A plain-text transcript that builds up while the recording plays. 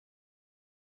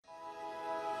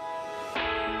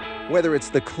Whether it's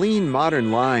the clean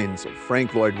modern lines of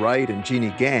Frank Lloyd Wright and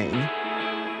Jeannie Gang,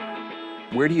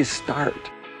 where do you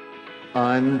start?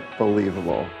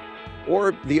 Unbelievable.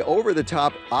 Or the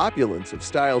over-the-top opulence of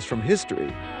styles from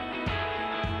history.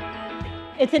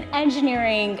 It's an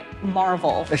engineering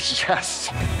marvel. Yes.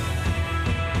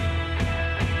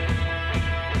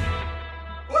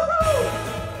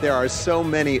 There are so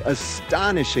many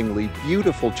astonishingly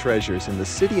beautiful treasures in the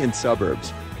city and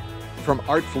suburbs, from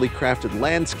artfully crafted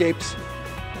landscapes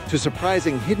to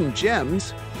surprising hidden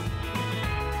gems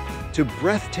to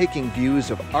breathtaking views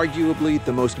of arguably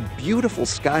the most beautiful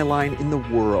skyline in the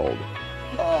world.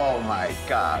 Oh my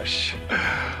gosh.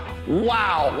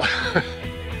 Wow.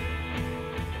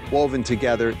 Woven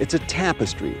together, it's a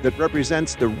tapestry that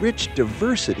represents the rich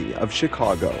diversity of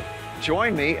Chicago.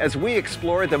 Join me as we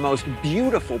explore the most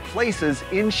beautiful places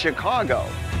in Chicago.